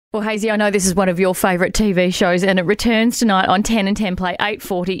Well, Hayesy, I know this is one of your favourite TV shows and it returns tonight on 10 and 10 Play,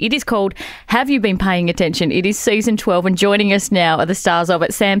 8:40. It is called Have You Been Paying Attention? It is season 12 and joining us now are the stars of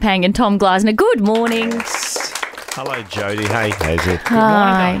it, Sam Pang and Tom Gleisner. Good morning. Hello, Jodie. Hey, Hayesy.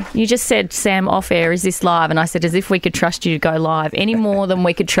 Hi. You just said, Sam, off air, is this live? And I said, as if we could trust you to go live any more than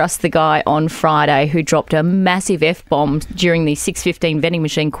we could trust the guy on Friday who dropped a massive F-bomb during the 6:15 vending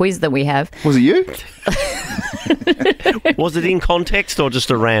machine quiz that we have. Was it you? Was it in context or just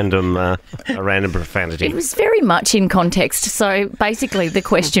a random profanity? It was very much in context. So basically the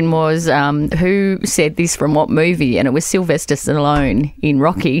question was, who said this from what movie? And it was Sylvester Stallone in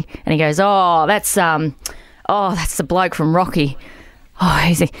Rocky. And he goes, that's the bloke from Rocky. Oh,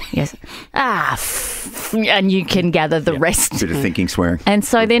 he goes, and you can gather the rest. Bit of thinking, swearing. And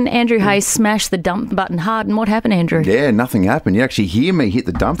so then Andrew Hayes smashed the dump button hard. And what happened, Andrew? Yeah, nothing happened. You actually hear me hit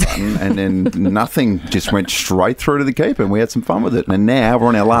the dump button and then nothing, just went straight through to the keeper and we had some fun with it. And now we're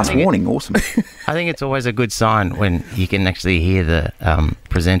on our last warning. Awesome. I think it's always a good sign when you can actually hear the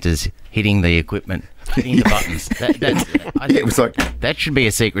presenters hitting the equipment, hitting the buttons. It was like... That should be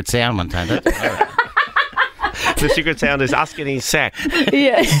a secret sound one time. The secret sound is us getting sacked.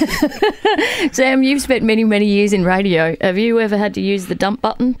 Yeah. Sam, you've spent many, many years in radio. Have you ever had to use the dump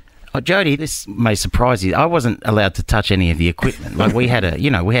button? Oh, Jodie, this may surprise you. I wasn't allowed to touch any of the equipment. Like we had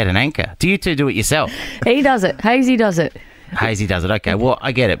an anchor. Do you two do it yourself? He does it. Hayesy does it. Hayesy does it. Okay, well,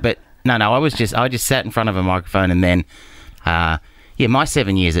 I get it. But no, I just sat in front of a microphone and then, my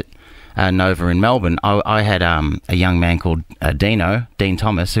 7 years at Nova in Melbourne, I had a young man called Dean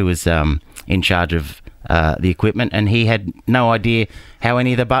Thomas, who was in charge of the equipment, and he had no idea how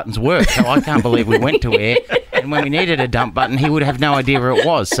any of the buttons worked. So I can't believe we went to air, and when we needed a dump button, he would have no idea where it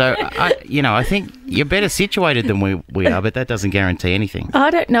was. So I think you're better situated than we are, but that doesn't guarantee anything. I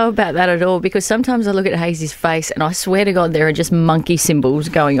don't know about that at all, because sometimes I look at Hazesy's face and I swear to God there are just monkey symbols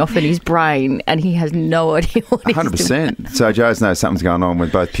going off in his brain and he has no idea what he's 100%. doing. So Joe's knows something's going on when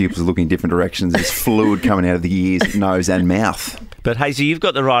both pupils are looking in different directions. There's fluid coming out of the ears, nose and mouth. But Hayesy, you've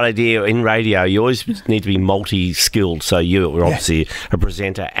got the right idea. In radio, you always need to be multi-skilled. So you're obviously a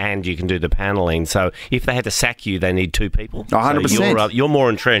presenter and you can do the panelling. So if they had to sack you, they need two people. 100%. So you're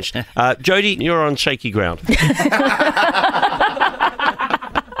more entrenched. Jodie, you're on shaky ground.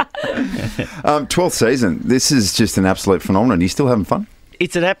 12th season. This is just an absolute phenomenon. You still having fun?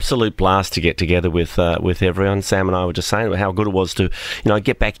 It's an absolute blast to get together with everyone. Sam and I were just saying how good it was to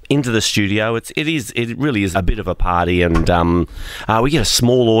get back into the studio. It really is a bit of a party, and we get a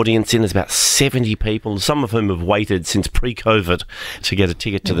small audience in. There's about 70 people, some of whom have waited since pre-COVID to get a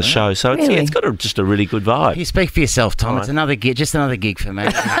ticket to the show. So it's got just a really good vibe. You speak for yourself, Tom. Right. It's another gig for me.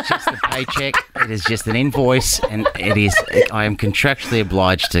 It's just a paycheck. It is just an invoice, and it is. I am contractually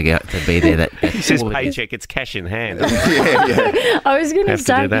obliged to be there. He says paycheck. It's cash in hand. Yeah. I was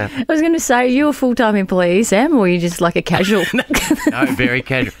going to say, are you a full-time employee, Sam, or are you just like a casual? No, very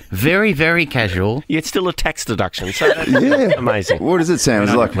casual. Very, very casual. Yeah, it's still a tax deduction, so that's amazing. What does it sound?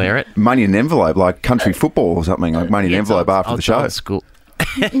 It's like money in an envelope, like country football or something, like money in an envelope after the show. School.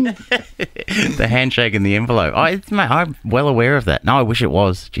 The handshake in the envelope. I'm well aware of that. No, I wish it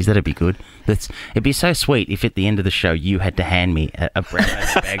was. Geez, that'd be good. It'd be so sweet if at the end of the show you had to hand me a brown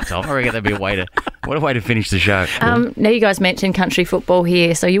bag, Tom. I reckon that'd be what a way to finish the show. Now you guys mentioned country football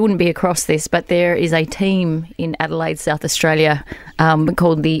here, so you wouldn't be across this, but there is a team in Adelaide, South Australia,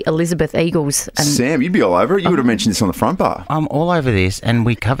 called the Elizabeth Eagles. And Sam, you'd be all over it. You would have mentioned this on the front bar. I'm all over this, and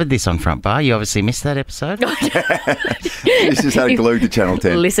we covered this on front bar. You obviously missed that episode. This just had it glued to Channel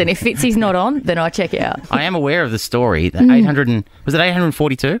 10. Listen, if Fitzy's not on, then I check it out. I am aware of the story. The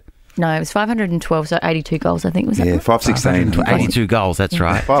 842? No, it was 512, so 82 goals, I think. Was that right? 516. 82 goals, that's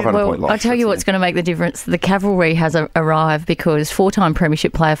right. 500 point loss. I'll tell you what's going to make the difference. The cavalry has arrived because four-time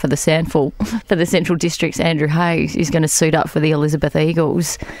premiership player for the Sandful, for the Central Districts, Andrew Hayes, is going to suit up for the Elizabeth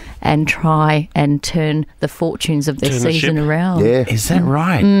Eagles and try and turn the fortunes of their season around. Yeah. Is that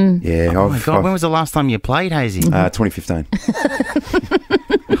right? Yeah. Oh, my God. When was the last time you played, Hayesy? 2015.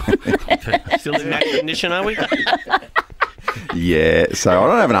 Still in that condition, are we? Yeah, so I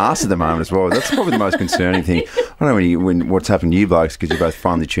don't have an arse at the moment as well. That's probably the most concerning thing. I don't know what's happened to you blokes because you're both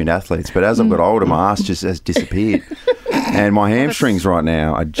finely tuned athletes, but as I've got older, my arse just has disappeared. And my hamstrings right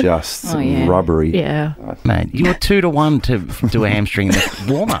now are just rubbery. Yeah. Mate, you're 2-1 to do a hamstring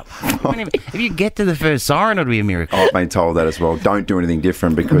warm-up. If you get to the first siren, it'll be a miracle. I've been told that as well. Don't do anything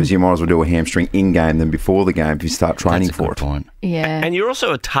different because you might as well do a hamstring in-game than before the game if you start training for it. That's a good point. Yeah. And you're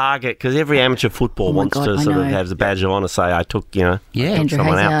also a target because every amateur football wants God, to I sort of know. have the badge of honour, say, I took, Yeah. Andrew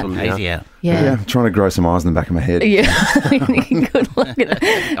someone Hayesy out out. from Hayesy out. Yeah. Yeah, I'm trying to grow some eyes in the back of my head. Yeah. Good luck at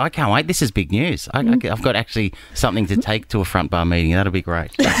that. I can't wait. This is big news. I've got actually something to take to a front bar meeting. That'll be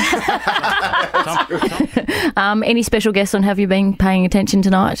great. Any special guests on Have You Been Paying Attention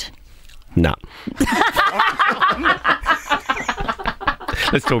tonight? No.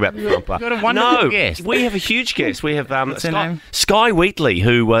 Let's talk about the front bar. got a wonderful No, guest. we have a huge guest. We have her name? Sky Wheatley,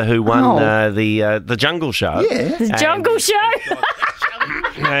 who won the Jungle Show. Yeah. The Jungle Show.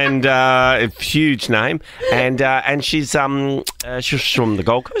 And a huge name, and she's from the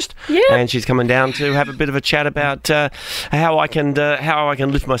Gold Coast, and she's coming down to have a bit of a chat about how I can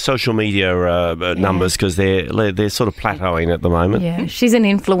lift my social media numbers because they're sort of plateauing at the moment. Yeah, she's an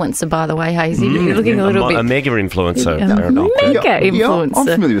influencer, by the way, Hazy. You're looking a little bit... a mega influencer. A apparently. mega influencer. I'm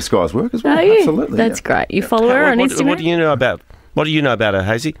familiar with Sky's work as well. Are you? Absolutely. That's great. You follow her on Instagram? What do you know about? What do you know about her,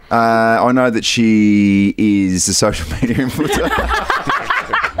 Hayesy? I know that she is a social media influencer.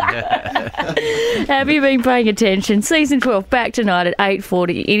 Have you been paying attention? Season 12, back tonight at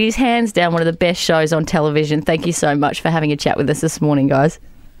 8:40. It is hands down one of the best shows on television. Thank you so much for having a chat with us this morning, guys.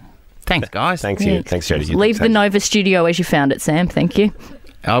 Thanks, guys. Thanks, you. Thanks, Jodie. Leave the Nova studio as you found it, Sam. Thank you.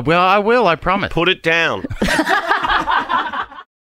 Well, I will. I promise. Put it down.